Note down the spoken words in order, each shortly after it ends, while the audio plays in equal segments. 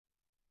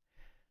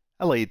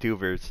Hello,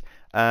 YouTubers.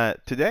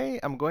 Today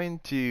I'm going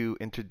to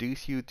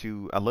introduce you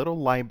to a little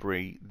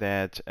library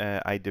that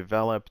I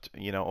developed,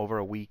 over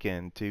a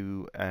weekend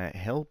to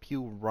help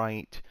you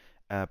write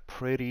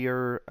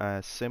prettier,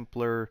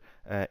 simpler,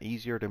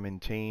 easier to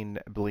maintain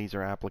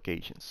Blazor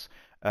applications.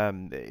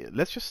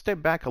 Let's just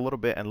step back a little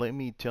bit and let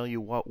me tell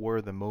you what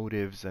were the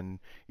motives and,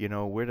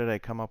 where did I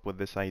come up with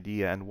this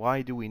idea and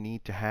why do we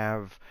need to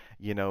have,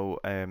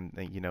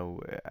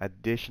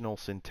 additional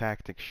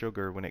syntactic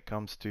sugar when it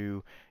comes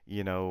to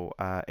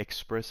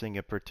expressing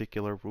a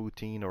particular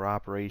routine or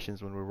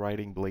operations when we're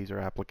writing Blazor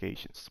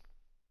applications.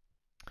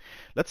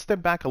 Let's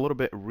step back a little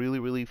bit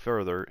really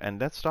further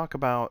and let's talk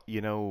about,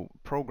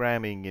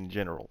 programming in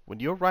general. When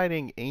you're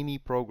writing any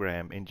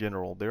program in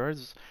general,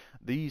 there's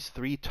these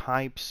three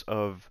types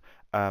of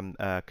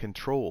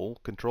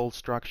control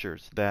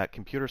structures that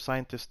computer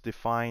scientists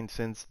defined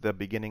since the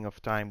beginning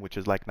of time, which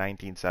is like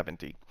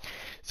 1970.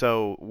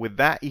 So with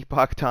that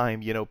epoch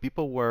time,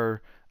 people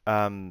were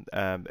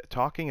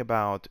talking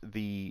about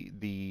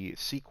the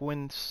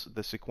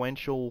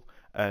sequential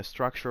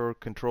structure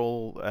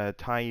control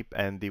type,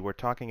 and they were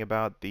talking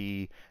about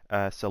the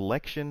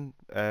selection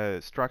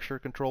structure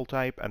control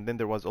type, and then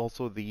there was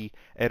also the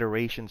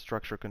iteration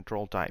structure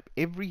control type.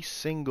 Every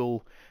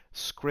single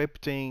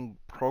scripting,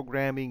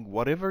 programming,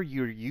 whatever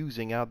you're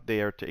using out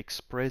there to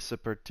express a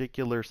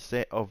particular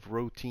set of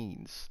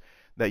routines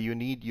that you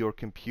need your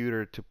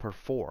computer to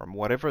perform,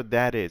 whatever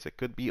that is. It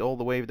could be all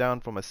the way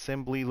down from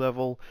assembly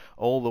level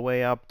all the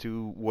way up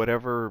to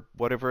whatever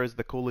is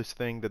the coolest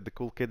thing that the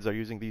cool kids are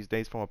using these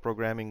days from a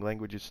programming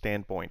languages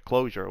standpoint,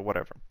 Clojure or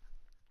whatever.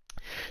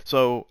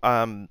 So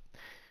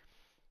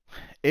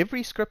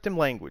every scripting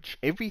language,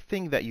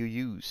 everything that you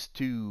use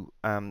to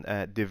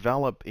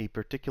develop a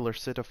particular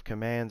set of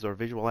commands or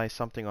visualize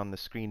something on the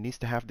screen needs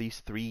to have these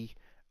three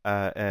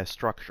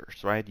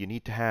structures, right? You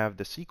need to have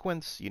the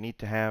sequence, you need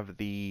to have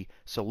the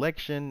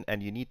selection,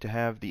 and you need to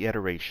have the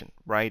iteration,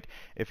 right?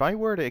 If I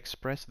were to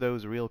express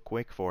those real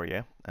quick for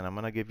you, and I'm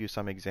going to give you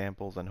some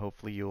examples, and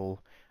hopefully you'll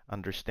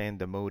understand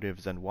the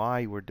motives and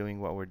why we're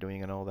doing what we're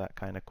doing and all that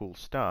kind of cool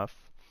stuff.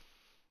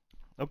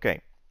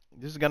 Okay,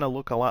 this is gonna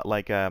look a lot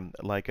like a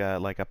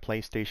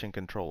PlayStation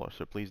controller,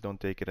 so please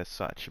don't take it as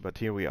such. But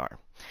here we are.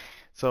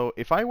 So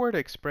if I were to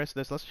express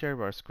this, let's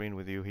share our screen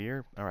with you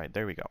here. All right,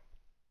 there we go.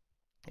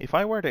 If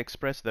I were to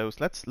express those,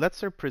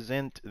 let's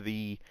represent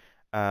the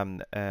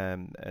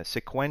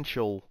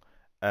sequential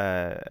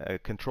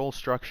control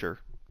structure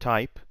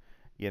type,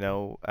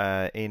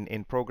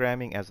 in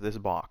programming as this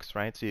box,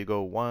 right? So you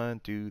go 1,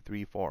 2,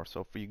 3, 4.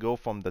 So if you go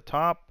from the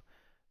top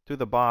to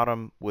the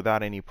bottom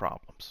without any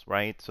problems,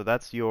 right? So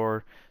that's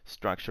your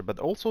structure. But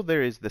also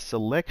there is the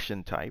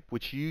selection type,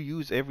 which you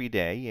use every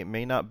day. It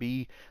may not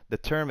be, the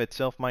term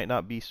itself might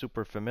not be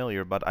super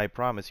familiar, but I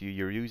promise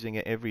you're using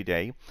it every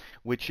day,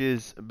 which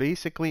is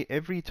basically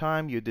every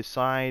time you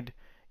decide,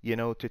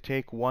 to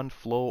take one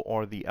flow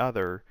or the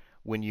other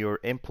when you're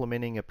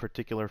implementing a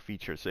particular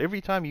feature. So every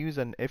time you use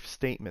an if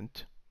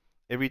statement,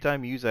 every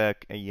time you use a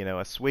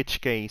switch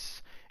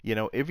case,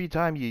 every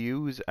time you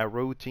use a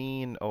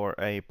routine or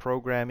a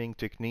programming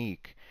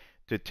technique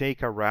to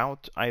take a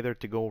route, either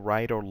to go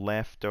right or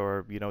left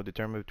or,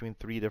 determine between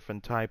three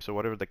different types or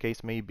whatever the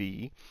case may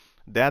be,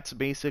 that's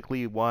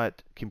basically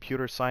what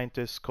computer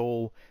scientists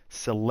call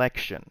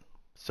selection.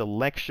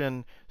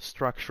 Selection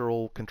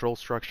structural control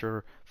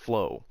structure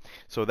flow.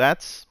 So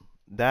that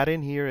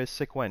in here is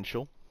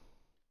sequential.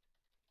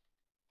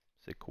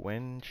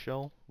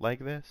 Sequential like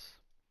this.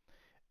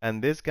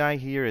 And this guy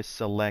here is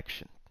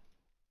selection,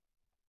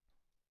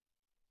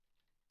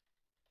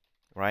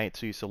 right?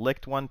 So you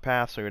select one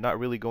path, so you're not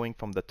really going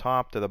from the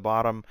top to the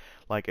bottom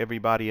like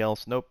everybody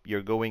else. Nope,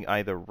 you're going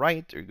either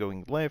right, you're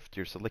going left,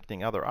 you're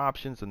selecting other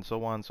options, and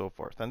so on and so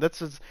forth. And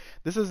this is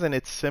in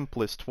its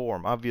simplest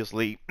form.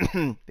 Obviously,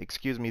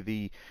 excuse me,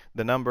 the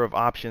number of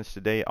options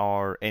today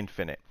are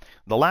infinite.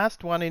 The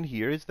last one in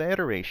here is the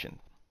iteration.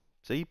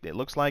 See, it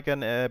looks like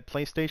an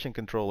PlayStation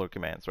controller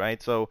commands, right?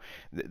 So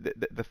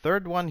the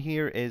third one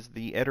here is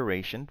the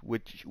iteration,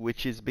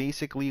 which is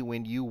basically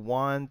when you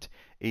want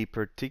a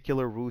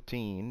particular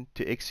routine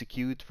to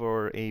execute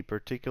for a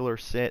particular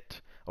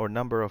set or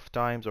number of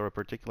times or a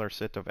particular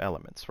set of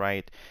elements,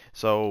 right?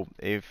 So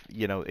if,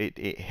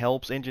 it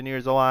helps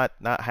engineers a lot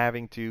not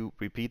having to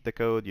repeat the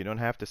code. You don't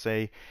have to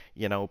say,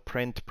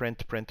 print 1,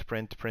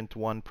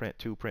 print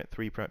 2, print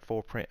 3, print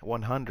 4, print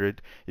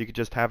 100. You could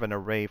just have an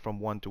array from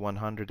 1 to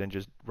 100 and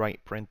just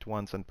write print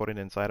once and put it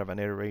inside of an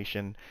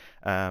iteration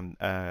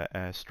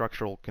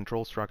structural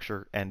control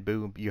structure, and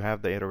boom, you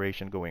have the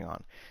iteration going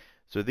on.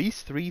 So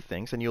these three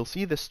things, and you'll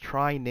see this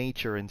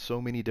tri-nature in so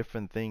many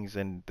different things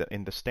in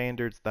the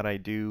standards that I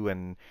do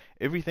and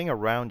everything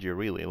around you,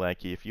 really.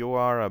 Like if you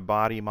are a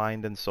body,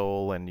 mind, and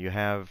soul, and you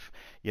have,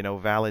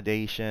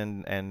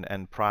 validation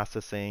and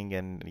processing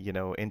and,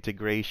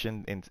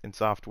 integration in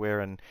software,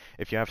 and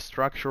if you have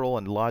structural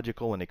and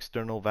logical and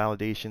external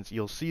validations,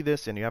 you'll see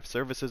this, and you have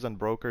services and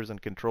brokers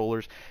and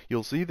controllers,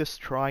 you'll see this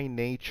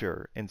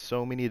tri-nature in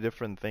so many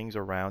different things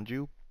around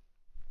you.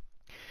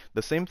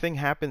 The same thing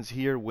happens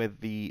here with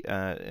the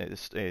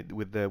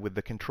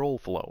control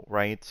flow,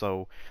 right?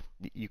 So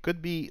you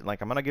could be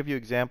like, I'm gonna give you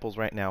examples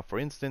right now. For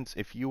instance,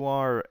 if you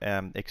are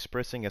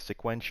expressing a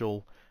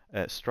sequential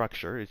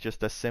structure, it's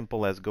just as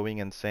simple as going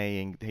and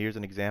saying, here's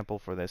an example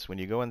for this. When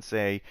you go and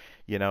say,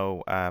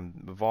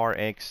 var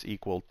x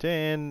equal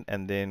 10,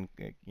 and then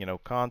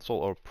console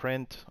or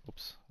print.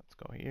 Oops, let's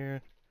go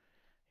here.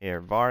 Here,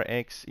 var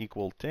x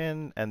equal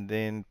 10, and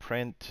then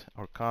print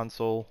or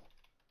console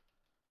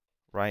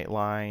right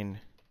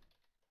line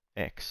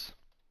x.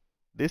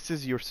 This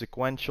is your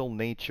sequential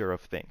nature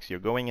of things. You're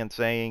going and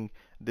saying,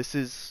 this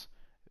is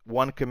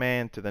one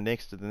command to the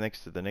next, to the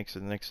next, to the next, to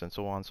the next, and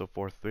so on and so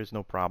forth. There's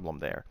no problem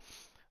there.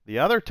 The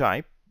other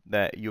type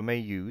that you may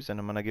use, and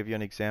I'm going to give you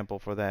an example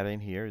for that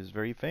in here, is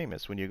very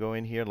famous. When you go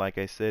in here, like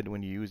I said,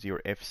 when you use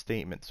your if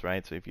statements,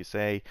 right? So if you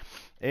say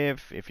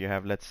if you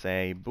have, let's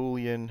say,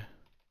 Boolean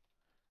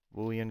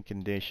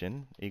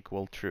condition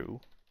equal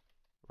true,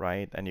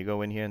 right? And you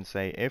go in here and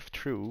say if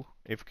true,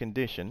 if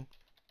condition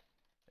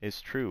is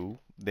true,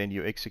 then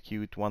you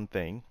execute one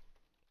thing,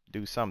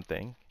 do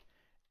something,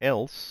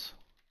 else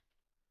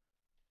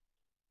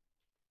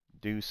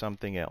do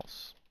something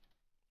else,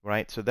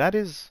 right? So that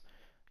is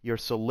your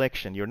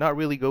selection. You're not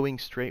really going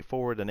straight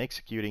forward and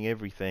executing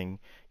everything.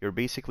 You're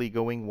basically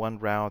going one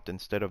route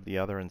instead of the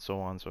other, and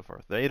so on and so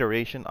forth. The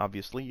iteration,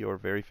 obviously, you're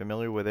very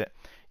familiar with it.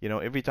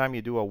 Every time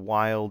you do a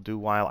while, do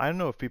while. I don't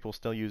know if people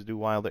still use do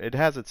while. It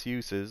has its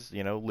uses,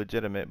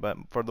 legitimate, but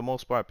for the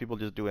most part, people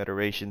just do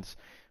iterations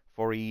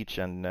for each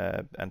and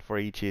for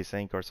each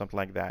async or something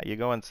like that. You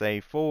go and say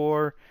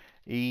for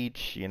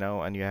each,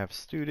 and you have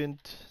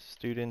student,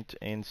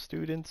 and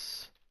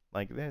students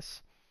like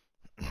this.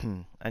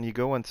 And you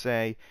go and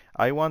say,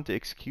 I want to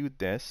execute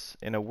this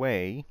in a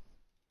way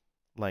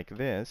like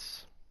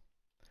this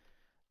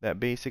that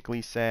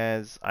basically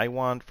says, I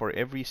want for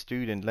every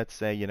student, let's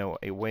say,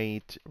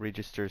 await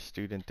register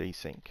student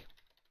async.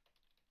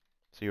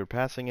 So you're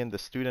passing in the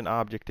student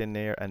object in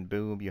there, and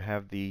boom, you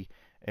have the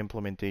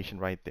implementation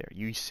right there.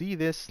 You see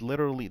this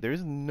literally,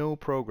 there's no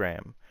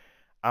program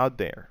out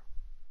there.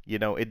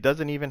 It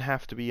doesn't even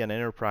have to be an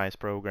enterprise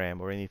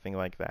program or anything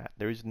like that.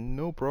 There is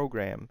no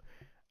program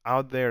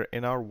out there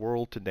in our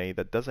world today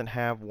that doesn't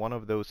have one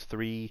of those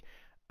three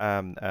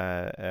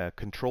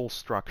control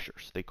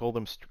structures. They call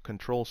them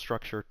control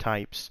structure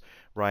types,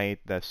 right?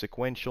 The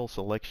sequential,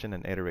 selection,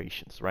 and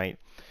iterations, right?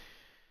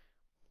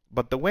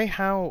 But the way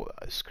how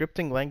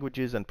scripting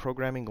languages and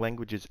programming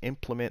languages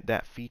implement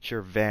that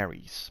feature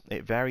varies.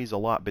 It varies a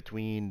lot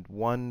between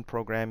one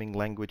programming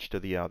language to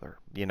the other.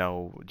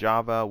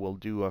 Java will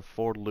do a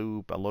for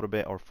loop a little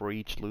bit, or for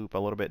each loop a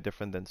little bit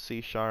different than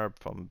C#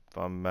 from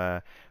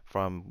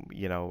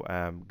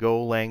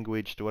Go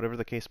language to whatever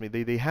the case may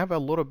be. They have a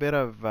little bit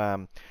of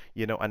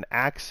an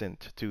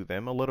accent to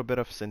them, a little bit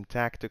of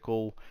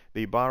syntactical.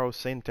 They borrow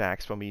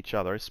syntax from each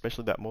other,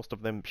 especially that most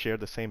of them share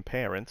the same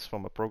parents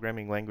from a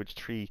programming language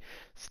tree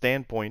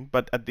standpoint.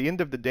 But at the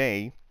end of the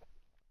day,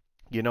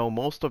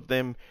 most of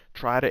them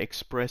try to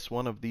express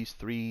one of these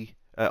three,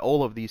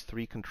 all of these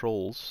three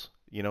controls,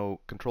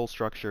 control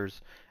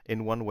structures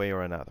in one way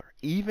or another.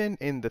 Even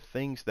in the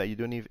things that you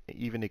don't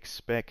even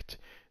expect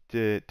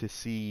to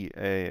see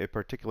a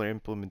particular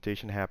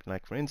implementation happen.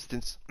 Like for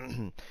instance,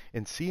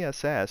 in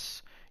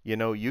CSS,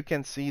 you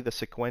can see the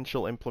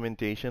sequential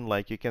implementation.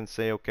 Like you can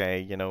say,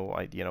 okay,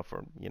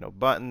 for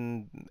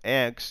button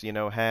X,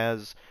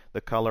 has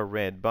the color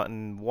red,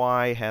 button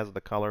Y has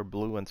the color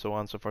blue, and so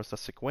on and so forth.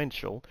 That's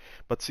sequential.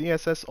 But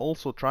CSS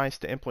also tries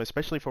to implement,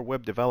 especially for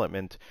web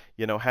development,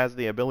 has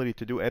the ability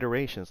to do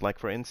iterations. Like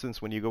for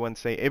instance, when you go and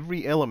say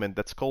every element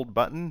that's called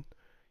button,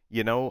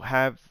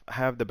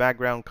 have the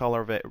background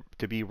color of it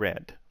to be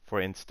red,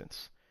 for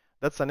instance.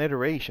 That's an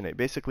iteration. It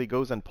basically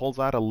goes and pulls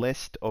out a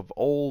list of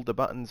all the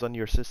buttons on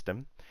your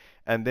system,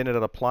 and then it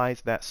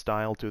applies that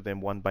style to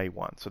them one by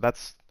one. So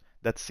that's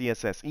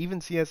CSS. Even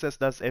CSS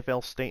does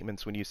if-else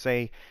statements. When you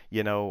say,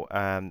 the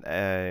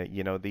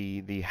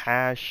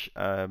hash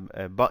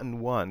button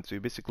one, so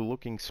you're basically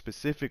looking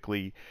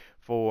specifically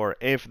for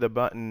if the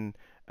button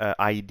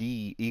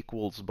ID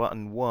equals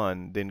button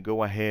 1, then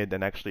go ahead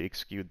and actually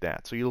execute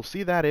that. So you'll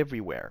see that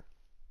everywhere.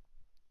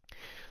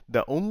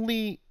 The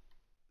only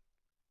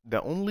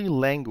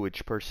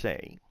language per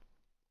se,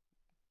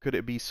 could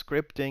it be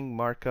scripting,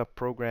 markup,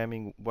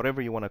 programming,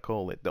 whatever you want to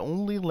call it, the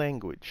only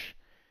language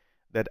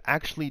that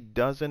actually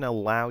doesn't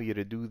allow you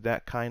to do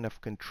that kind of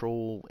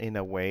control in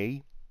a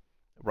way,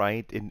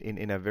 right,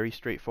 in a very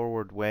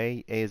straightforward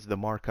way, is the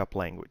markup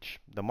language.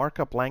 The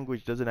markup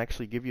language doesn't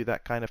actually give you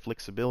that kind of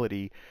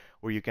flexibility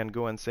where you can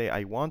go and say,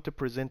 I want to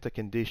present a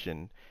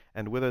condition,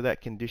 and whether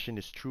that condition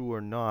is true or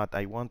not,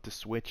 I want to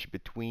switch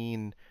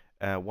between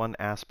one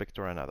aspect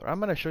or another. I'm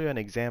going to show you an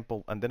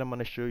example, and then I'm going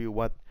to show you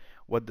what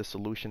the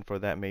solution for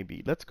that may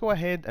be. Let's go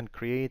ahead and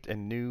create a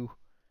new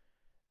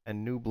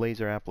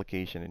Blazor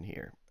application in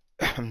here.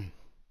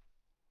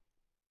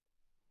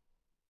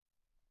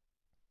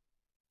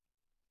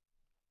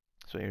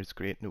 So here's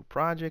create new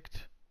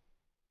project.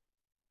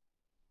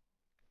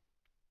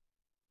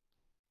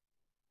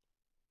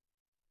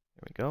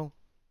 There we go.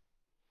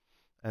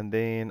 And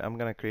then I'm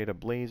gonna create a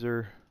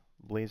Blazor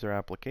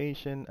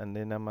application, and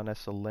then I'm gonna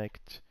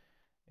select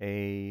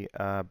a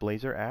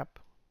Blazor app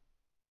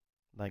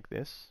like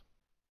this.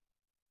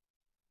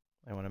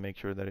 I want to make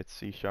sure that it's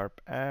C#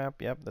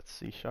 app. Yep, that's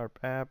C#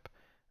 app,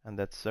 and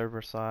that's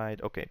server side.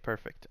 Okay,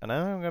 perfect. And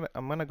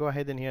I'm gonna go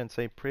ahead in here and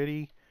say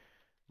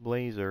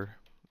PrettyBlazor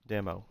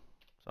demo.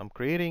 So I'm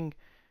creating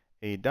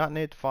a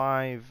 .NET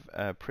 5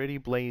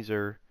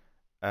 PrettyBlazor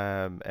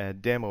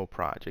demo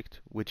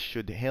project, which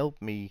should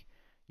help me,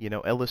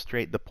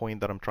 illustrate the point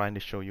that I'm trying to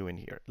show you in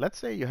here. Let's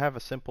say you have a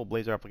simple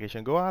Blazor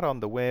application. Go out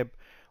on the web,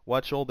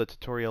 watch all the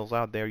tutorials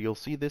out there. You'll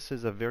see this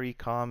is a very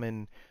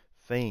common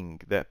thing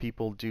that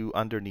people do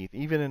underneath.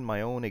 Even in my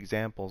own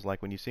examples,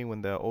 like when you see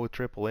when the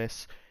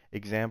OSSS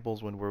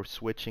examples, when we're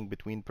switching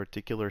between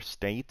particular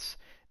states,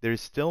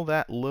 there's still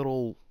that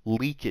little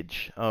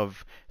leakage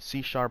of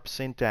C#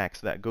 syntax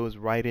that goes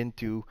right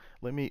into.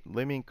 Let me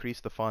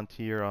increase the font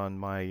here on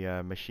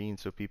my machine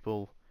so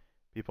people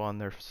on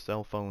their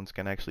cell phones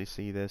can actually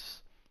see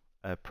this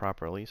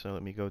properly. So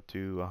let me go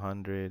to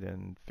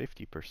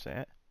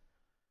 150%.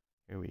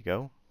 Here we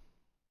go.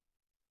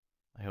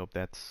 I hope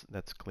that's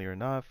clear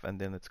enough. And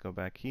then let's go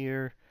back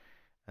here.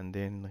 And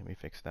then let me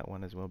fix that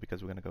one as well,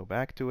 because we're going to go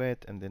back to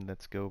it. And then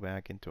let's go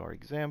back into our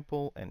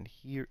example. And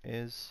here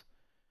is,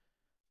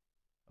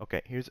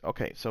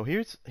 okay, so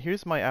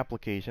here's my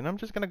application. I'm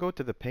just going to go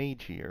to the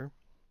page here.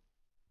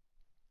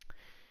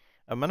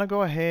 I'm going to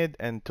go ahead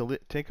and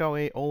take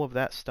away all of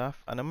that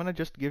stuff, and I'm going to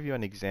just give you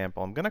an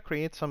example. I'm going to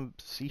create some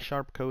C#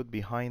 code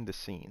behind the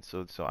scenes.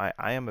 So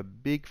I am a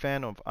big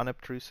fan of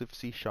unobtrusive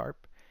C#,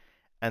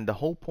 and the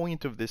whole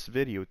point of this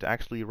video to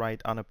actually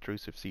write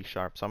unobtrusive C#.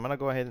 So I'm going to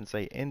go ahead and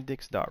say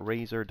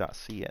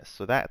index.razor.cs.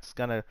 So that's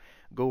going to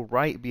go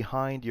right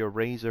behind your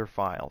Razor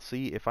file.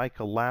 See, if I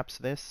collapse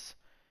this,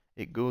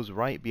 it goes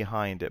right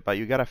behind it, but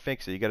you got to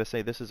fix it. You got to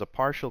say this is a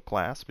partial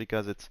class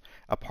because it's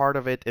a part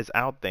of it is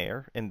out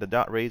there in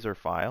the .razor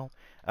file,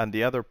 and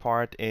the other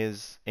part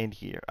is in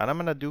here. And I'm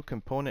going to do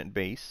component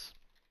base,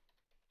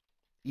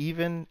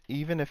 even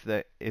if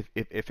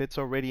it's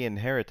already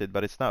inherited,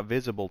 but it's not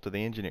visible to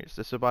the engineers.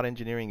 This is about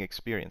engineering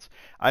experience.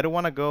 I don't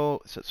want to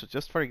go. So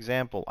just for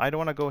example, I don't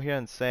want to go here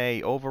and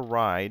say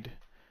override,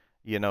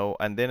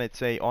 and then it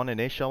say on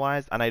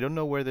initialized, and I don't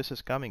know where this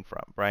is coming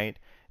from, right?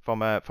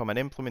 From an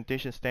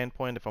implementation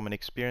standpoint, from an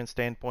experience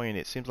standpoint,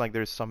 it seems like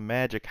there's some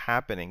magic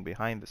happening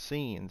behind the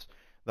scenes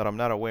that I'm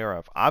not aware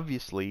of.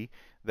 Obviously,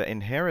 the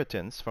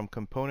inheritance from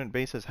component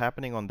base is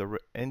happening on the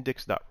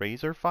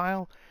index.razor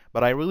file,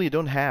 but I really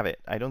don't have it.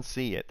 I don't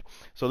see it.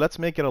 So let's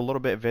make it a little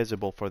bit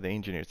visible for the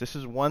engineers. This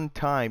is one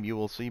time you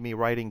will see me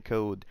writing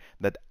code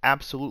that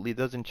absolutely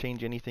doesn't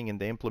change anything in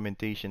the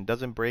implementation,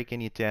 doesn't break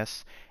any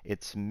tests.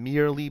 It's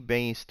merely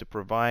based to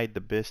provide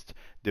the best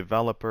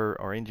developer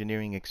or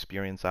engineering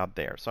experience out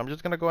there. So I'm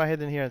just going to go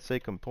ahead in here and say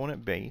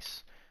component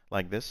base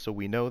like this, so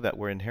we know that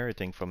we're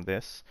inheriting from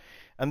this.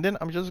 And then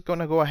I'm just going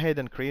to go ahead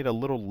and create a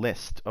little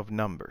list of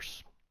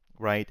numbers,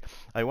 right?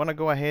 I want to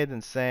go ahead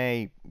and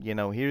say,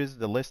 here's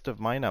the list of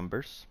my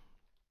numbers,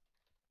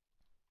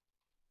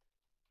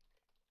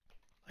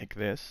 like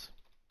this.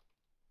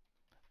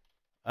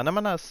 And I'm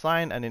going to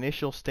assign an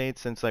initial state,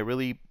 since I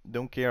really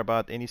don't care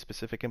about any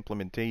specific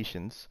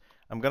implementations.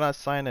 I'm going to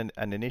assign an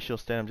initial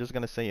state. I'm just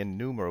going to say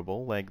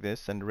enumerable, like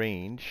this, and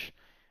range.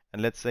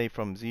 And let's say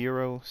from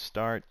 0,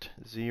 start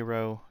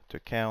 0 to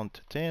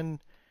count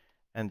 10.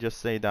 And just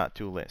say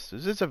 .toList. So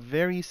this is a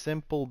very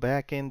simple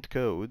backend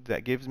code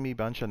that gives me a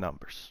bunch of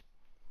numbers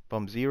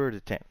from 0 to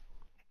 10.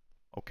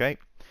 Okay?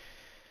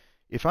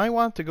 If I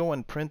want to go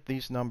and print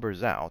these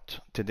numbers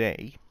out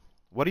today,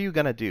 what are you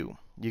going to do?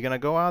 You're going to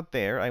go out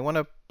there. I want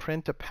to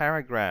print a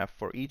paragraph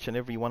for each and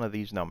every one of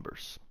these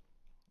numbers,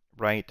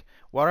 right?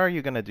 What are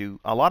you going to do?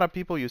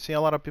 You see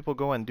a lot of people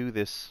go and do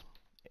this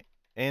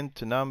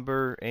int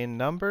number in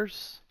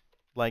numbers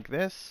like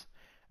this.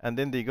 And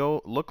then they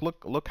go, look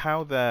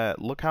how the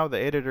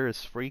editor is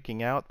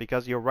freaking out,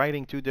 because you're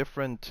writing two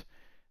different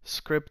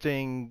script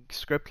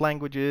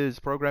languages,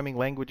 programming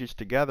languages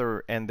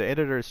together, and the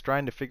editor is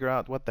trying to figure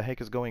out what the heck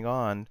is going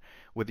on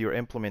with your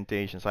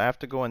implementation. So I have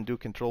to go and do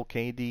Control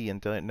KD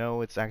and tell it,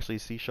 no, it's actually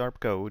C#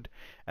 code,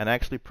 and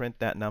actually print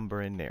that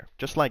number in there,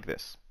 just like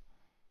this.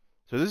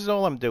 So this is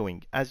all I'm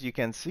doing. As you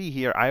can see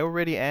here, I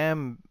already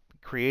am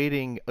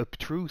creating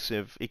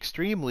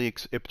extremely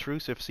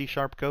obtrusive C#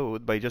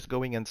 code by just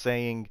going and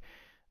saying,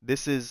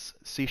 this is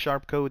C#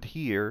 code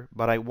here,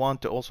 but I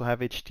want to also have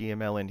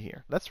HTML in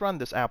here. Let's run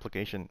this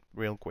application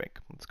real quick.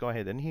 Let's go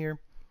ahead in here.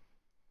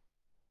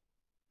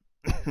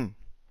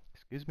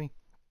 Excuse me.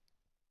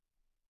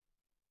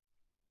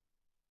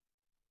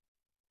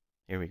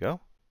 Here we go.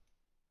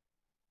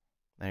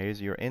 Now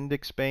here's your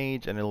index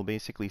page, and it'll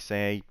basically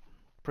say,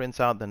 prints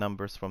out the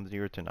numbers from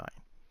 0 to 9.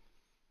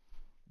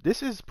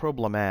 This is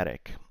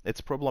problematic. It's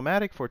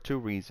problematic for two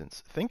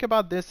reasons. Think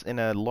about this in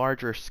a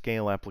larger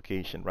scale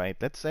application, right?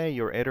 Let's say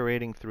you're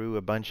iterating through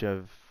a bunch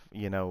of,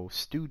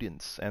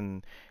 students,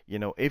 and,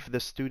 if the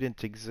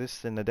student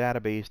exists in the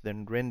database,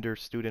 then render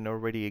student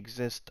already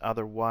exists.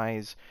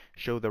 Otherwise,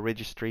 show the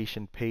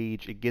registration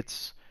page. It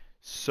gets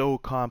so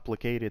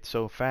complicated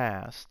so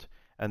fast,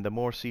 and the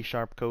more C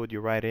sharp code you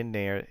write in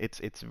there,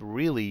 it's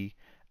really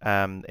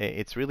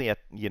it's really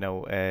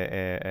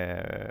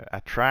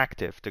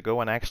attractive to go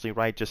and actually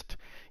write just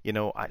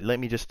let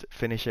me just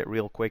finish it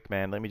real quick,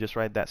 man. Let me just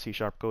write that C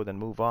sharp code and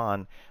move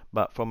on.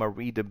 But from a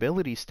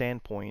readability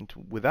standpoint,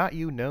 without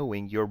you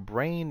knowing, your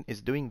brain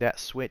is doing that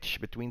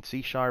switch between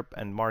C sharp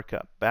and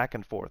markup, back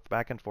and forth,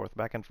 back and forth,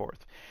 back and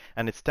forth.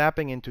 And it's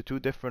tapping into two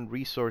different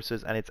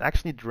resources, and it's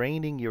actually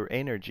draining your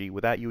energy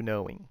without you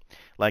knowing.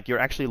 Like, you're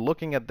actually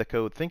looking at the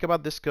code. Think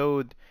about this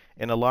code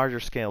in a larger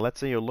scale. Let's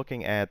say you're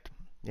looking at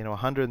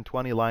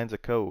 120 lines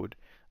of code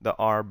that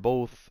are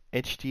both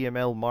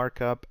HTML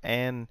markup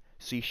and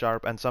C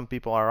sharp, and some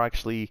people are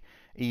actually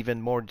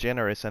even more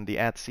generous and they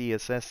add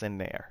CSS in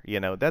there.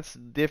 That's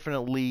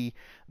definitely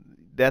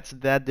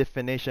that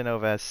definition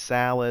of a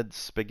salad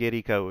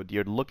spaghetti code.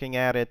 You're looking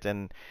at it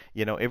and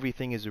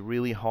everything is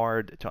really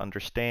hard to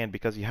understand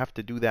because you have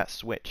to do that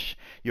switch.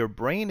 Your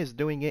brain is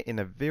doing it in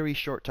a very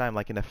short time,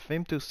 like in a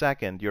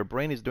femtosecond. Your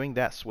brain is doing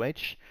that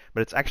switch,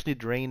 but it's actually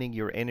draining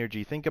your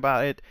energy. Think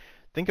about it.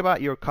 Think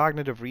about your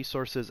cognitive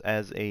resources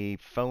as a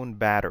phone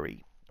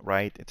battery,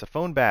 right? It's a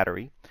phone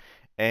battery.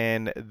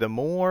 And the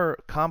more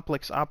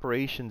complex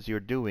operations you're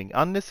doing,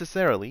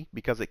 unnecessarily,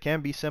 because it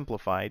can be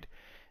simplified,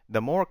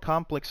 the more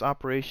complex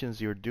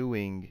operations you're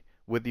doing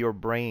with your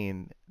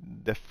brain,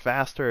 the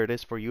faster it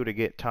is for you to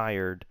get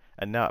tired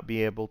and not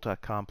be able to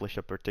accomplish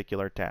a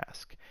particular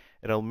task.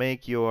 It'll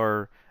make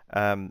your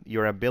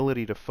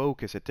ability to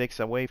focus, it takes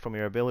away from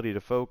your ability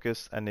to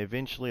focus, and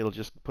eventually it'll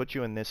just put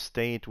you in this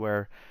state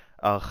where,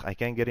 ugh, I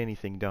can't get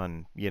anything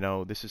done.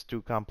 This is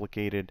too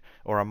complicated,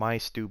 or am I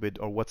stupid,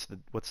 or what's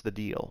the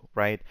deal,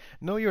 right?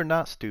 No, you're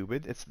not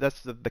stupid.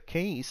 That's the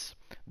case.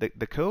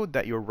 The code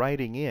that you're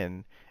writing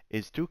in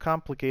is too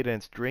complicated and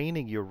it's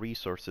draining your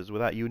resources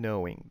without you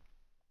knowing.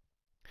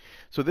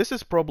 So this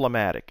is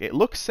problematic. It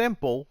looks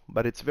simple,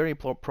 but it's very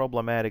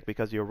problematic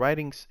because you're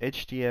writing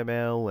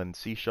HTML and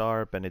C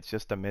sharp and it's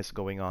just a mess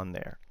going on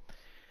there.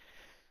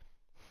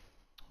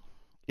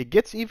 It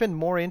gets even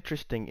more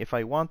interesting if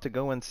I want to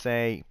go and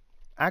say,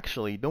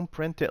 actually, don't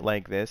print it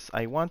like this.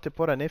 I want to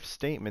put an if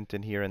statement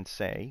in here and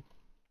say,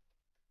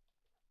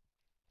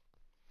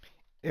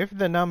 if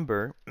the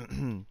number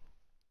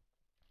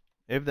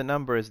if the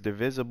number is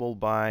divisible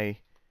by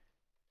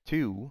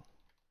 2,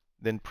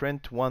 then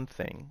print one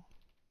thing.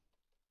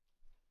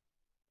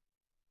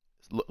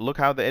 Look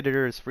how the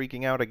editor is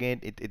freaking out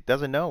again. It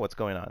doesn't know what's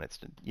going on. It's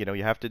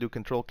you have to do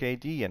Control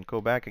KD and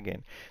go back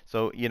again.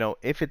 So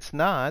if it's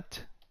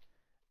not,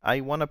 I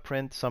want to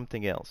print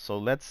something else. So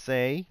let's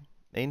say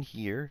in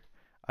here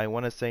I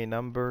want to say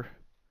number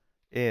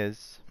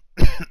is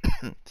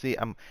see,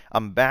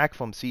 I'm back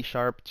from C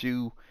sharp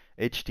to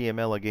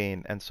HTML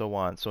again and so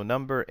on. So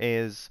number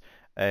is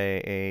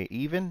a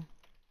even,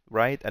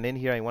 right? And in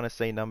here I want to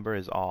say number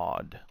is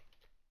odd.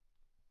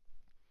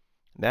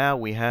 Now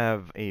we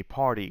have a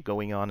party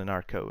going on in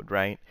our code,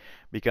 right?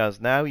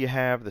 Because now you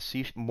have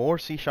the more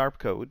C sharp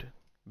code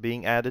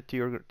being added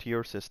to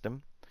your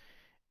system,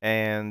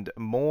 and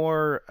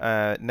more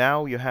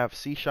now you have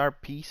C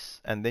sharp piece,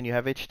 and then you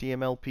have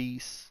HTML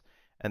piece,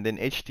 and then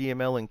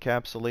HTML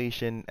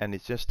encapsulation, and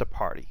it's just a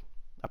party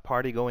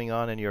going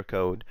on in your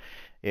code.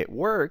 It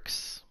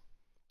works,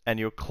 and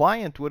your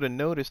client wouldn't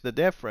notice the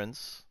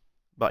difference,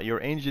 but your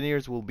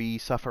engineers will be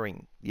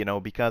suffering,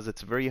 because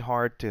it's very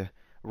hard to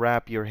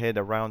wrap your head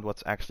around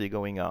what's actually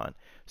going on.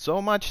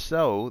 So much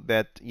so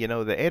that,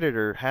 the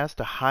editor has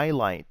to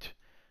highlight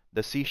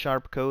the C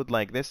sharp code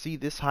like this. See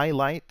this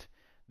highlight?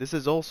 This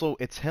is also,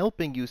 it's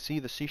helping you see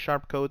the C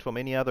sharp code from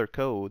any other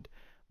code,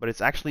 but it's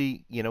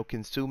actually,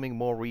 consuming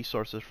more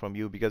resources from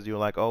you because you're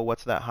like, oh,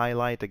 what's that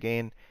highlight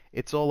again?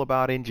 It's all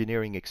about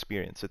engineering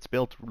experience. It's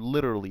built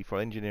literally for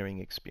engineering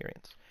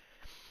experience.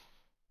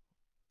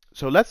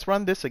 So let's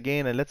run this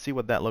again and let's see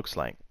what that looks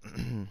like.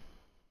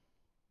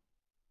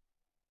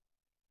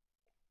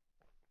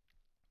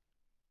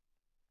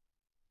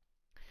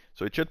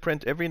 So it should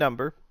print every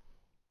number,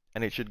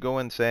 and it should go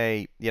and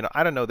say,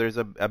 I don't know, there's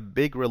a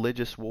big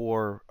religious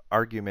war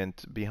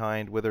argument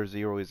behind whether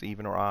 0 is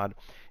even or odd.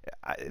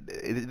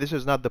 This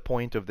is not the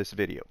point of this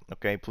video,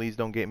 okay? Please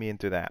don't get me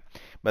into that.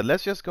 But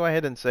let's just go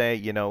ahead and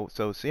say,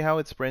 so see how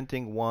it's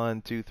printing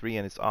 1, 2, 3,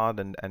 and it's odd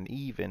and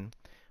even.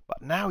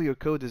 But now your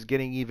code is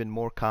getting even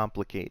more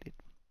complicated.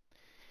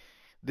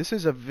 This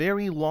is a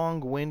very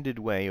long-winded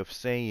way of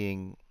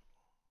saying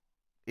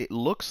it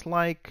looks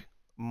like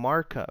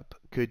markup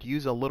could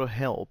use a little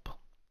help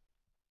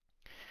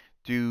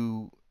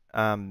to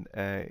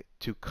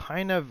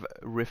kind of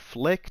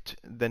reflect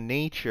the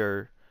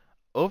nature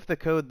of the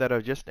code that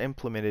I've just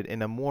implemented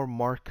in a more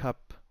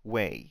markup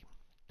way.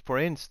 For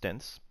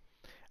instance,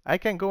 I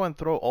can go and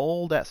throw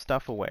all that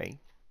stuff away,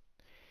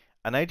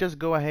 and I just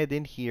go ahead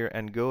in here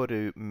and go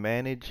to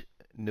Manage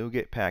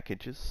NuGet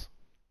Packages.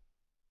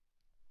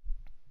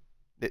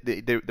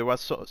 There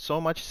was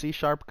so much C#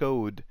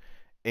 code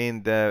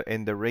in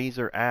the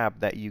Razor app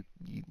that you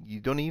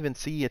don't even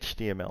see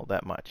HTML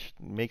that much.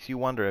 It makes you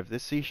wonder if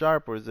this C#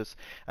 or is this.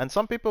 And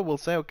some people will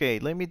say, okay,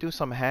 let me do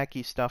some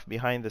hacky stuff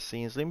behind the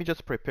scenes. Let me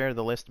just prepare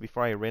the list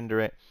before I render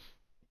it,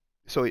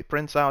 so it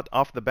prints out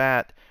off the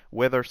bat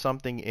whether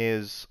something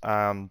is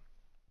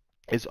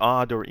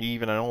odd or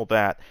even and all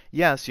that.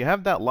 Yes, you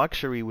have that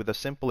luxury with a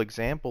simple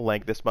example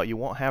like this, but you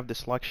won't have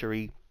this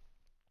luxury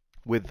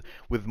with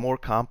more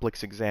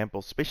complex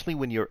examples, especially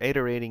when you're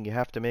iterating. You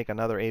have to make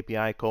another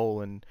API call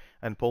and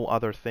pull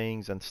other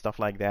things and stuff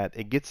like that.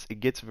 It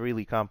gets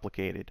really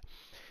complicated.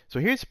 So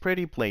here's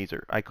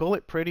PrettyBlazor. I call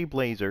it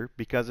PrettyBlazor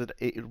because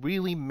it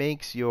really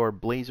makes your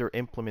Blazor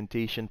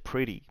implementation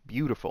pretty,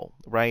 beautiful,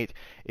 right?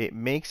 It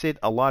makes it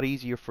a lot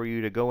easier for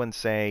you to go and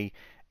say,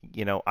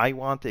 I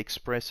want to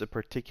express a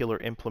particular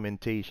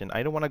implementation.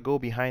 I don't want to go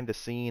behind the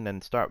scene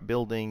and start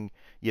building,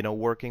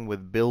 working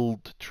with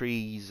build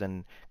trees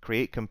and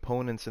create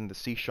components in the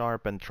C#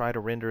 and try to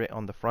render it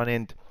on the front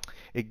end.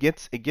 It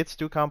gets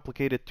too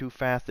complicated too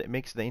fast. It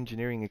makes the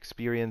engineering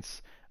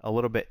experience a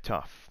little bit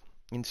tough.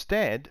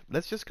 Instead,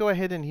 let's just go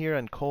ahead in here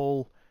and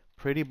call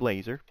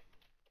PrettyBlazor.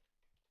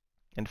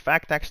 In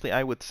fact, actually,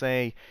 I would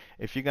say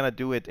if you're going to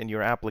do it in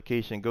your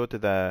application, go to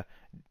the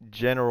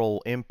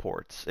general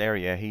imports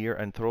area here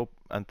and throw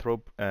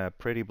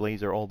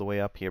PrettyBlazor all the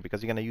way up here,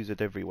 because you're going to use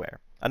it everywhere.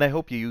 And I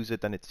hope you use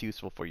it and it's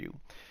useful for you.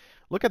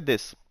 Look at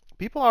this.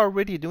 People are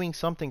already doing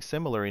something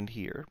similar in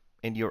here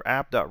in your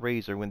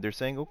app.razor when they're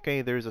saying,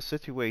 okay, there's a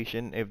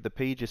situation. If the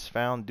page is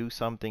found, do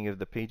something. If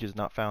the page is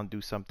not found,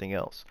 do something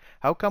else.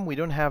 How come we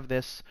don't have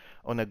this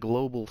on a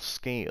global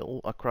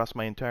scale across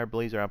my entire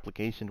Blazor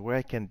application where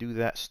I can do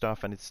that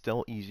stuff and it's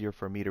still easier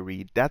for me to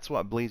read? That's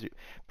what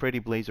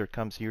PrettyBlazor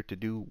comes here to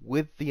do,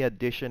 with the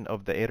addition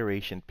of the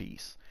iteration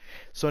piece.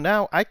 So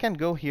now I can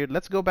go here.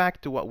 Let's go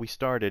back to what we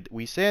started.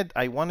 We said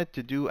I wanted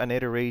to do an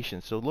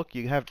iteration. So look,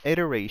 you have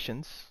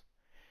iterations.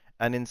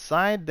 And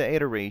inside the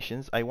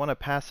iterations, I want to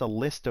pass a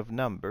list of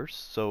numbers.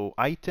 So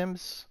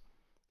items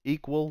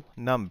equal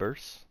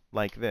numbers,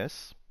 like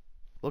this.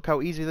 Look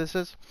how easy this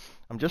is.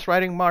 I'm just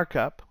writing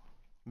markup,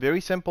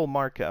 very simple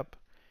markup,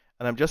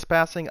 and I'm just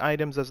passing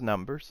items as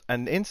numbers.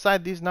 And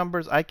inside these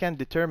numbers, I can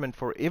determine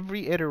for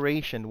every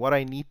iteration what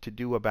I need to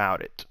do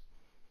about it.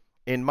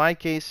 In my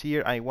case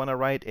here, I want to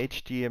write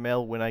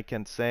HTML when I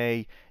can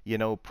say,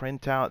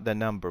 print out the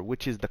number,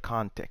 which is the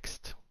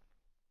context.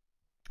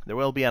 There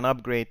will be an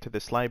upgrade to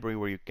this library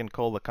where you can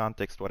call the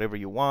context whatever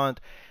you want.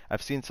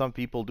 I've seen some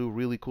people do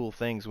really cool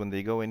things when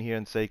they go in here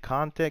and say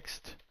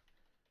context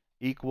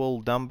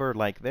equal number,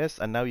 like this,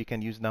 and now you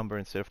can use number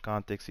instead of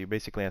context. You're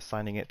basically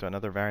assigning it to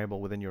another variable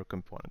within your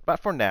component.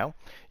 But for now,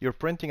 you're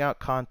printing out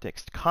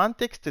context.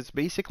 Context is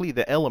basically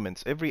the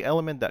elements, every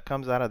element that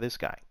comes out of this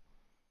guy.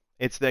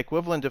 It's the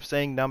equivalent of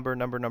saying number,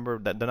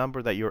 the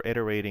number that you're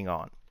iterating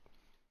on.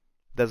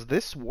 Does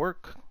this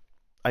work?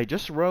 I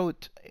just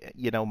wrote,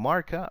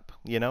 markup.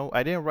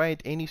 I didn't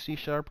write any C#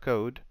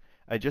 code.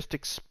 I just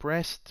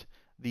expressed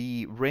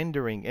the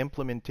rendering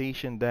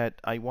implementation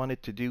that I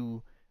wanted to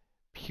do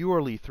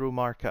purely through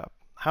markup.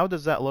 How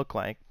does that look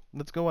like?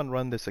 Let's go and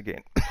run this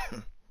again.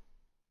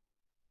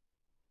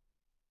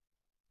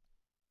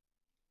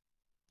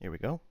 Here we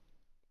go.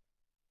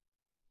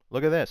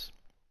 Look at this.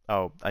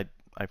 Oh,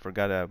 I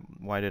forgot.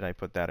 Why did I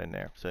put that in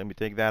there? So let me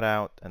take that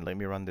out and let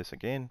me run this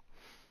again.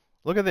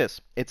 Look at this.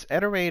 It's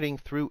iterating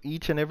through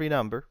each and every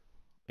number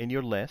in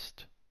your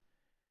list,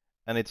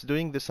 and it's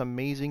doing this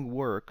amazing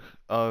work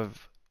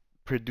of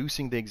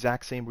producing the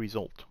exact same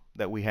result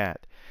that we had.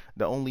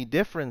 The only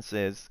difference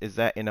is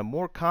that in a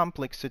more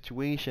complex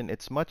situation,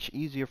 it's much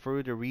easier for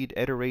you to read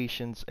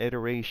iterations,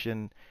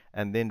 iteration,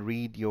 and then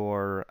read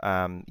your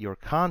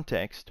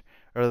context,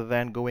 rather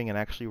than going and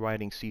actually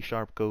writing C#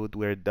 code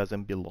where it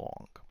doesn't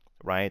belong.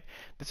 Right?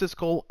 This is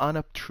called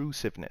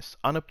unobtrusiveness.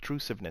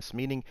 Unobtrusiveness,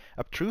 meaning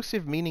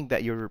obtrusive, meaning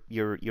that you're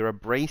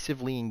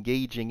abrasively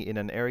engaging in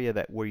an area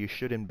where you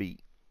shouldn't be.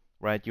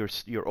 Right?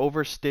 You're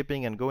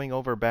overstepping and going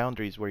over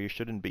boundaries where you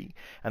shouldn't be.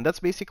 And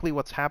that's basically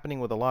what's happening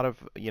with a lot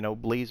of,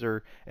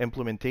 Blazor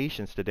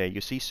implementations today.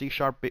 You see C#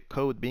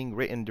 code being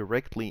written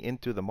directly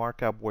into the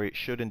markup where it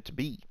shouldn't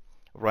be.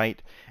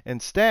 Right?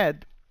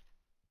 Instead,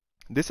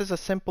 this is a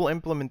simple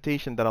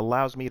implementation that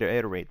allows me to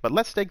iterate. But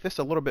let's take this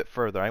a little bit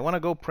further. I want to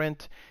go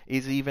print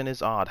is even,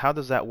 is odd. How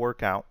does that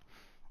work out?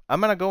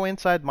 I'm going to go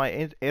inside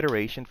my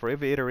iteration for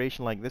every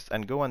iteration like this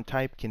and go and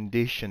type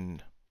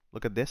condition.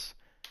 Look at this.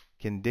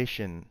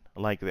 Condition,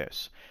 like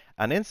this.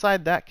 And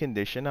inside that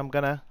condition, I'm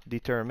going to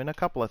determine a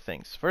couple of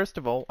things. First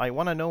of all, I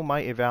want to know my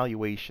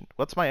evaluation.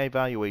 What's my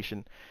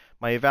evaluation?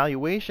 My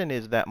evaluation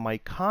is that my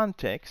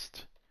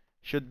context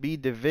should be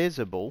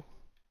divisible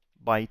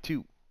by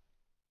 2.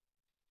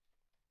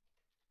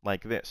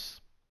 Like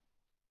this.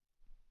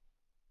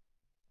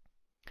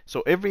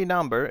 So every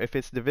number, if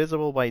it's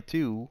divisible by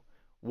 2,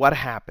 what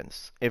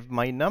happens? If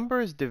my number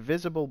is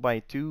divisible by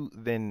 2,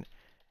 then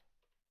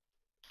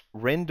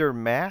render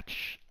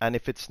match, and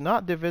if it's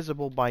not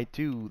divisible by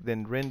 2,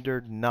 then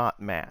render not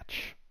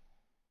match.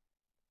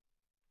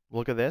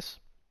 Look at this.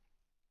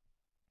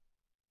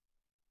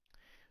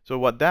 So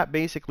what that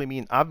basically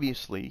means,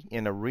 obviously,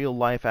 in a real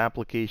life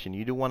application,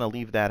 you don't want to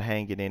leave that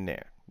hanging in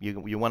there.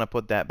 You want to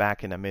put that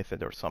back in a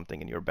method or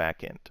something in your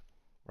backend,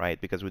 right?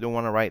 Because we don't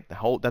want to write the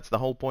whole, that's the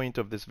whole point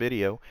of this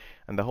video,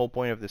 and the whole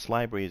point of this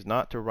library is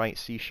not to write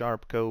C#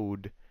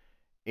 code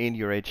in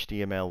your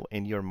HTML,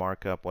 in your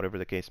markup, whatever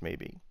the case may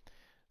be.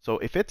 So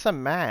if it's a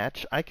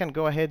match, I can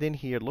go ahead in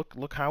here,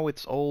 look how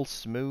it's all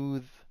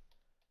smooth,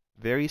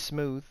 very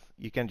smooth.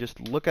 You can just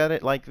look at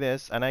it like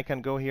this, and I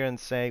can go here and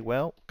say,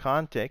 well,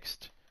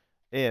 context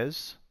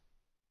is,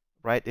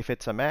 right, if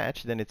it's a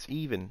match, then it's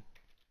even.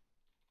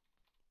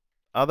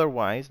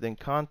 Otherwise, then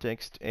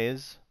context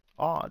is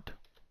odd.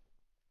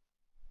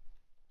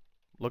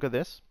 Look at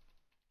this.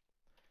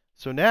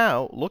 So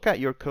now, look at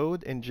your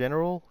code in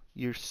general.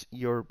 Your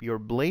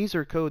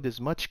Blazor code is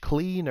much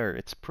cleaner.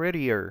 It's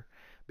prettier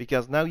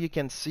because now you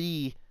can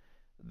see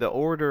the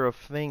order of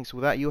things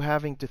without you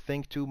having to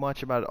think too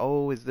much about,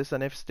 oh, is this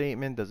an if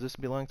statement? Does this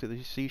belong to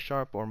the C#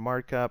 or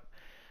markup?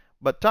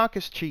 But talk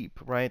is cheap,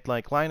 right?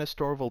 Like Linus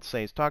Torvalds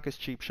says, talk is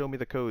cheap, show me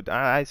the code.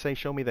 I say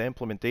show me the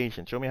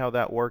implementation, show me how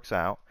that works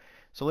out.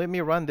 So let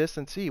me run this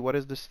and see what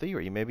is this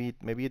theory. Maybe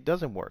it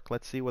doesn't work.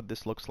 Let's see what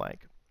this looks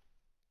like.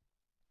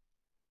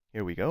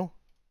 Here we go.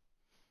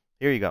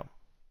 Here you go.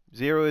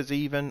 0 is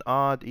even,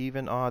 odd,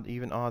 even, odd,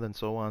 even, odd, and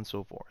so on and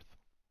so forth.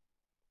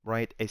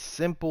 Right? A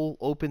simple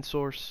open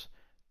source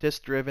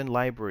test-driven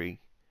library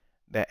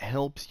that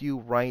helps you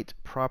write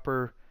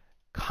proper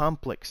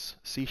complex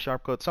C#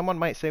 code. Someone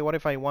might say, what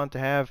if I want to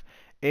have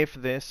if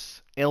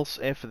this, else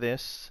if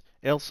this,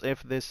 else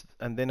if this,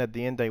 and then at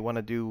the end I want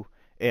to do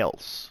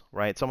else,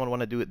 right? Someone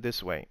want to do it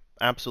this way.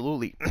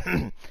 Absolutely.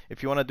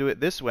 If you want to do it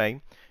this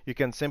way, you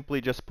can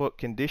simply just put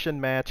condition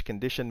match,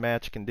 condition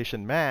match,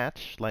 condition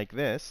match like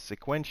this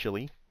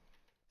sequentially.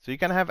 So you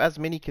can have as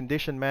many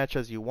condition match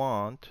as you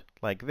want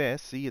like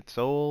this. See, it's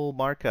all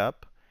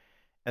markup.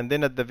 And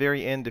then at the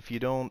very end, if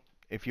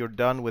you're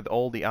done with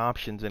all the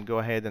options, and go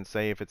ahead and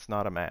say if it's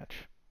not a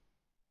match.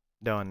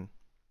 Done.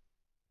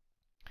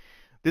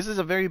 This is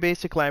a very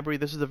basic library.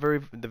 This is the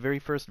very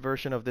first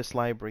version of this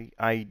library.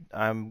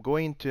 I'm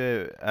going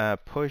to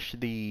push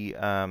the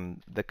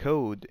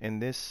code in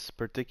this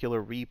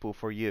particular repo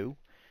for you,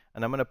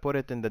 and I'm going to put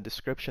it in the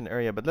description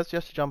area. But let's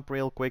just jump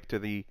real quick to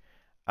the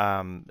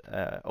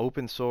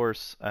open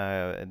source,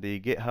 the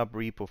GitHub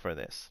repo for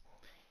this.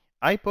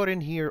 I put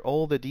in here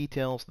all the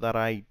details that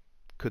I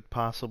could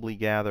possibly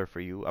gather for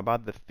you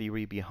about the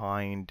theory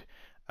behind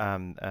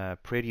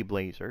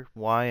PrettyBlazor,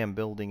 why I'm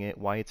building it,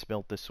 why it's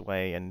built this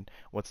way, and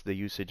what's the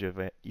usage of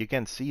it. You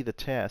can see the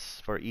tests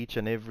for each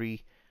and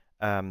every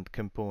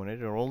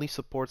component. It only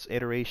supports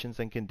iterations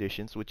and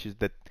conditions, which is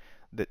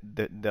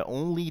the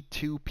only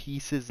two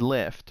pieces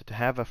left to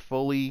have a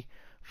fully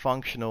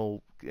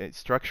functional,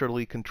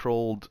 structurally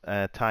controlled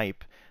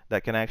type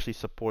that can actually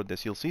support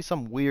this. You'll see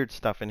some weird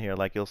stuff in here,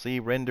 like you'll see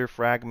render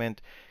fragment,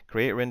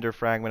 create render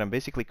fragment. I'm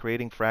basically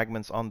creating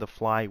fragments on the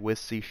fly with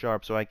C#, so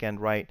I can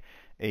write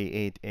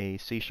a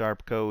C#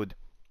 code.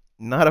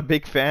 Not a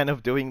big fan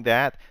of doing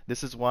that.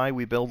 This is why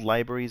we build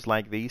libraries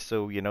like these.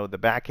 So, you know, the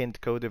back-end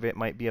code of it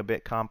might be a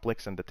bit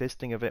complex and the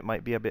testing of it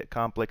might be a bit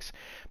complex.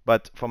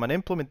 But from an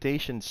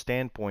implementation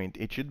standpoint,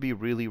 it should be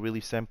really,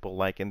 really simple.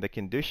 Like in the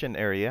condition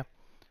area,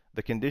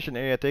 the condition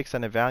area takes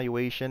an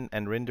evaluation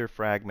and render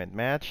fragment.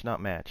 Match,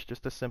 not match.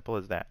 Just as simple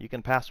as that. You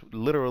can pass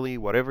literally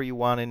whatever you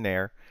want in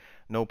there.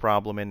 No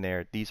problem in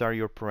there. These are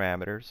your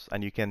parameters,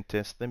 and you can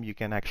test them. You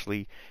can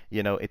actually,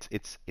 you know,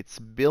 it's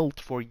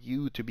built for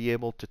you to be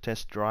able to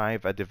test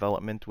drive a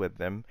development with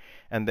them.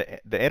 And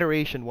the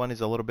iteration one is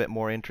a little bit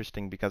more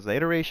interesting, because the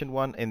iteration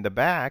one in the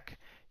back,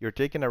 you're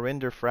taking a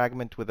render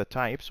fragment with a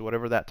type, so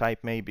whatever that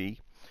type may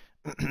be.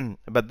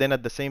 But then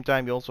at the same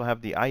time, you also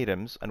have the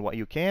items, and what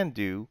you can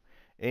do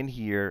in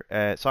here,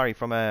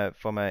 from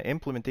a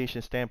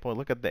implementation standpoint,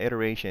 look at the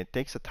iteration. It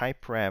takes a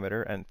type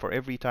parameter, and for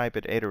every type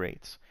it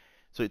iterates.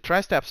 So it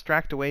tries to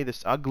abstract away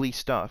this ugly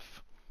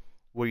stuff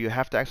where you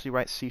have to actually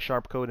write C#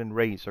 code in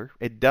Razor.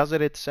 It does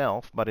it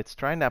itself, but it's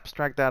trying to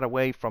abstract that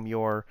away from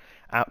your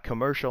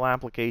commercial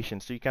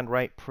applications, so you can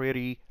write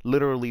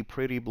literally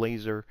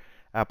PrettyBlazor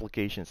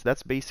applications.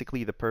 That's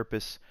basically the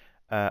purpose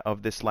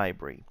of this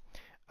library.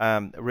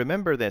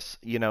 Remember this,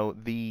 you know,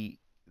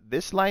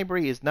 this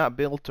library is not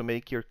built to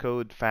make your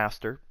code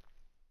faster.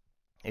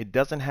 It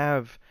doesn't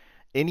have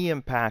any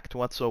impact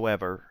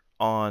whatsoever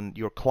on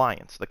your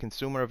clients, the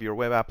consumer of your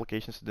web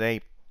applications today.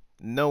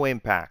 No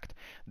impact.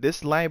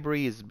 This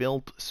library is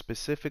built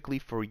specifically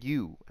for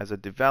you as a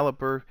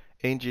developer,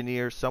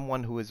 engineer,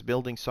 someone who is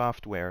building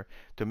software,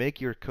 to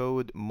make your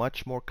code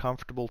much more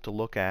comfortable to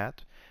look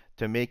at,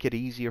 to make it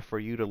easier for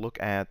you to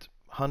look at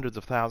hundreds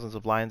of thousands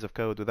of lines of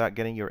code without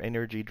getting your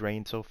energy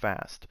drained so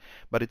fast.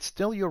 But it's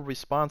still your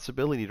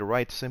responsibility to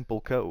write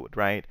simple code,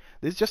 right?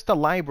 This is just a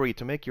library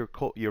to make your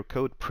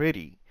code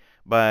pretty.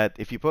 But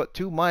if you put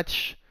too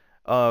much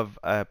of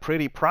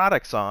pretty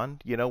products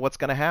on, you know what's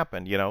going to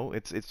happen. You know,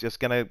 it's just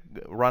going to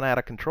run out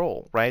of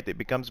control, right? It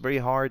becomes very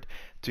hard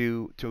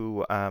to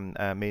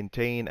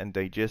maintain and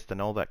digest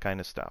and all that kind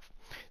of stuff.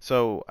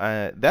 So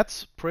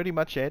that's pretty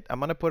much it. I'm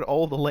gonna put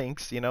all the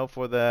links,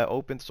 for the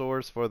open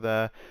source, for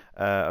the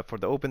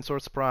open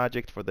source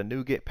project, for the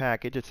NuGet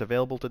package. It's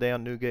available today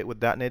on NuGet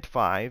with .NET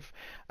 5.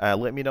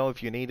 Let me know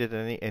if you need it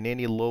in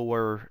any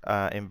lower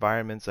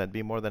environments. I'd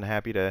be more than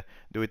happy to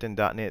do it in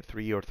 .NET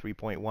 3 or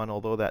 3.1.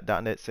 Although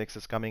that .NET 6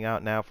 is coming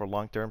out now for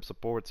long-term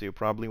support, so you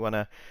probably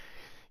wanna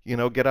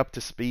get up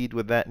to speed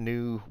with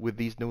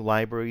these new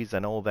libraries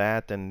and all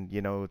that, and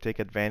take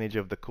advantage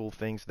of the cool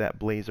things that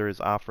Blazor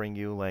is offering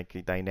you,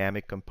 like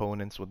dynamic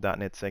components with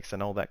 .NET 6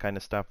 and all that kind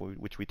of stuff,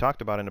 which we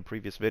talked about in a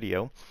previous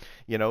video.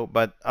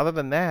 But other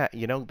than that,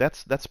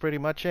 that's pretty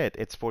much it.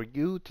 It's for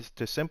you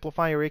to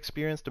simplify your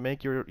experience, to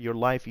make your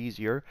life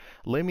easier.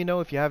 Let me know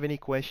if you have any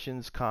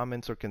questions,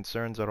 comments, or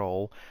concerns at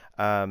all.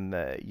 The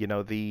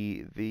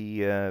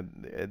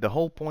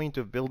whole point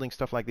of building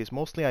stuff like this,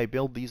 mostly I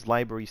build these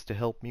libraries to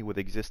help me with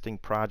existing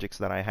projects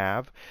that I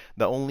have.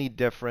 The only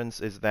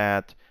difference is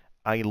that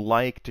I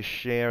like to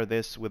share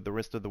this with the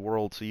rest of the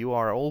world, so you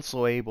are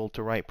also able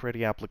to write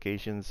pretty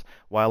applications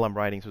while I'm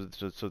writing. So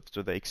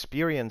the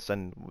experience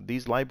and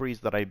these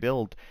libraries that I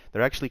build,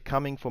 they're actually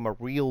coming from a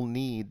real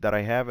need that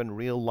I have in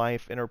real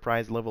life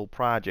enterprise level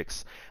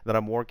projects that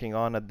I'm working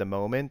on at the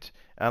moment.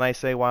 And I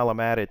say, while I'm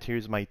at it,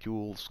 here's my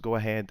tools. Go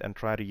ahead and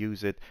try to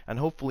use it, and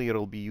hopefully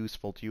it'll be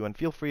useful to you. And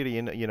feel free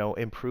to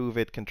improve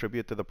it,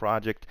 contribute to the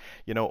project.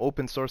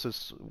 Open source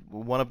is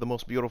one of the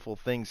most beautiful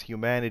things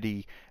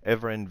humanity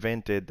ever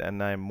invented,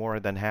 and I'm more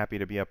than happy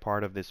to be a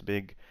part of this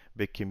big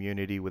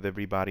community with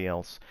everybody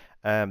else.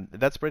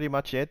 That's pretty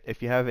much it.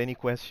 If you have any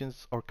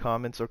questions or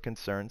comments or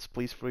concerns,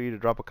 please feel free to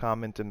drop a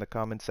comment in the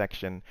comment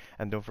section,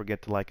 and don't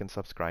forget to like and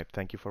subscribe.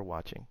 Thank you for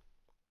watching.